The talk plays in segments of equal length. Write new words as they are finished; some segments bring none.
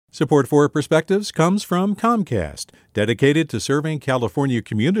Support for Perspectives comes from Comcast, dedicated to serving California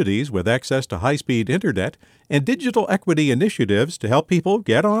communities with access to high-speed internet and digital equity initiatives to help people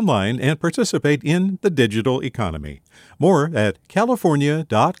get online and participate in the digital economy. More at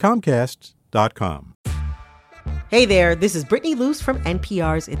california.comcast.com. Hey there, this is Brittany Luce from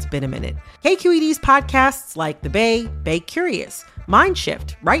NPR's It's Been a Minute. KQED's podcasts like The Bay, Bay Curious, Mind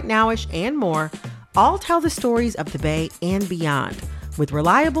Shift, Right Nowish, and more all tell the stories of the Bay and beyond with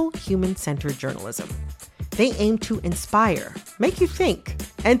reliable, human-centered journalism. They aim to inspire, make you think,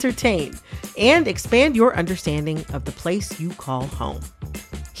 entertain, and expand your understanding of the place you call home.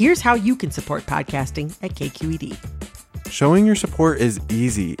 Here's how you can support podcasting at KQED. Showing your support is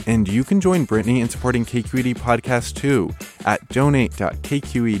easy, and you can join Brittany in supporting KQED Podcast too at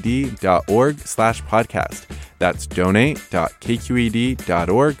donate.kqed.org/podcast. That's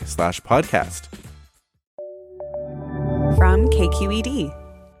donate.kqed.org/podcast. From KQED.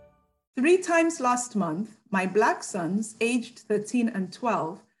 3 times last month, my Black sons, aged 13 and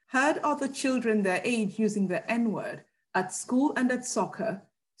 12, heard other children their age using the N-word at school and at soccer,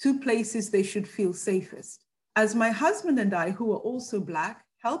 2 places they should feel safest. As my husband and I, who are also Black,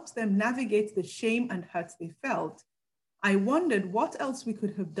 helped them navigate the shame and hurt they felt, I wondered what else we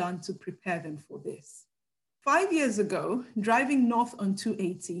could have done to prepare them for this. 5 years ago, driving north on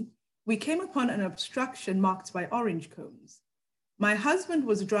 280, we came upon an obstruction marked by orange cones. My husband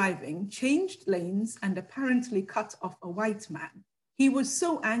was driving, changed lanes, and apparently cut off a white man. He was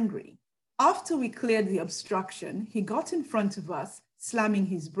so angry. After we cleared the obstruction, he got in front of us, slamming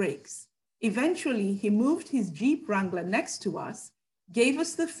his brakes. Eventually, he moved his Jeep Wrangler next to us, gave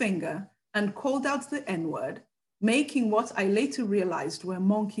us the finger, and called out the N-word, making what I later realized were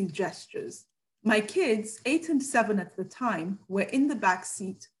monkey gestures. My kids, 8 and 7 at the time, were in the back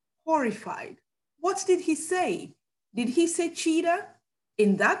seat, horrified. What did he say? Did he say cheetah?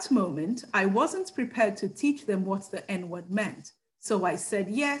 In that moment, I wasn't prepared to teach them what the N-word meant, so I said,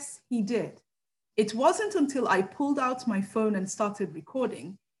 yes, he did. It wasn't until I pulled out my phone and started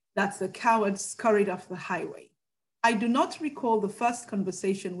recording that the cowards scurried off the highway. I do not recall the first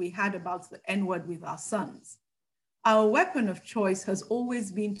conversation we had about the N-word with our sons. Our weapon of choice has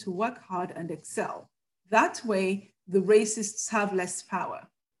always been to work hard and excel. That way, the racists have less power.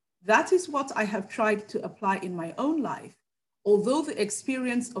 That is what I have tried to apply in my own life, although the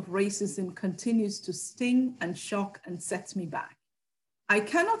experience of racism continues to sting and shock and set me back. I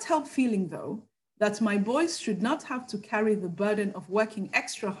cannot help feeling, though, that my boys should not have to carry the burden of working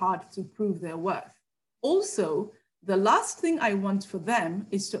extra hard to prove their worth. Also, the last thing I want for them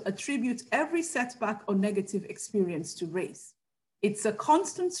is to attribute every setback or negative experience to race. It's a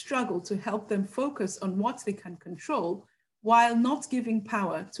constant struggle to help them focus on what they can control while not giving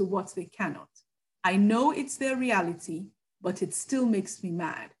power to what they cannot. I know it's their reality, but it still makes me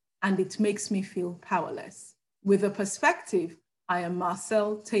mad, and it makes me feel powerless. With a perspective, I am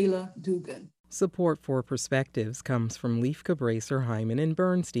Marcel Taylor Dugan. Support for Perspectives comes from Leif Cabraser, Hyman, and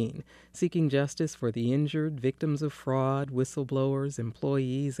Bernstein, seeking justice for the injured, victims of fraud, whistleblowers,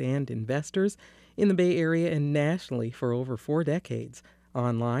 employees, and investors in the Bay Area and nationally for over 4 decades.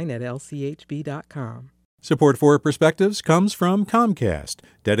 Online at lchb.com. Support for Perspectives comes from Comcast,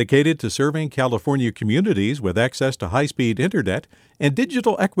 dedicated to serving California communities with access to high-speed internet and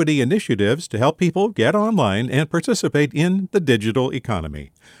digital equity initiatives to help people get online and participate in the digital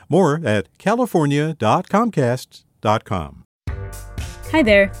economy. More at california.comcast.com. Hi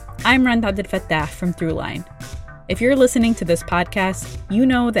there, I'm Rand Abdel Fattah from Throughline. If you're listening to this podcast, you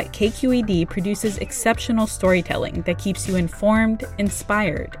know that KQED produces exceptional storytelling that keeps you informed,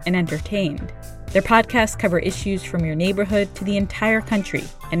 inspired, and entertained. Their podcasts cover issues from your neighborhood to the entire country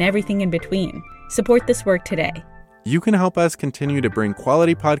and everything in between. Support this work today. You can help us continue to bring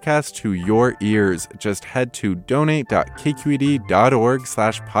quality podcasts to your ears. Just head to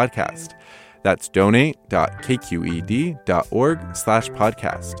donate.kqed.org/podcast. That's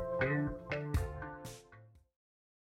donate.kqed.org/podcast.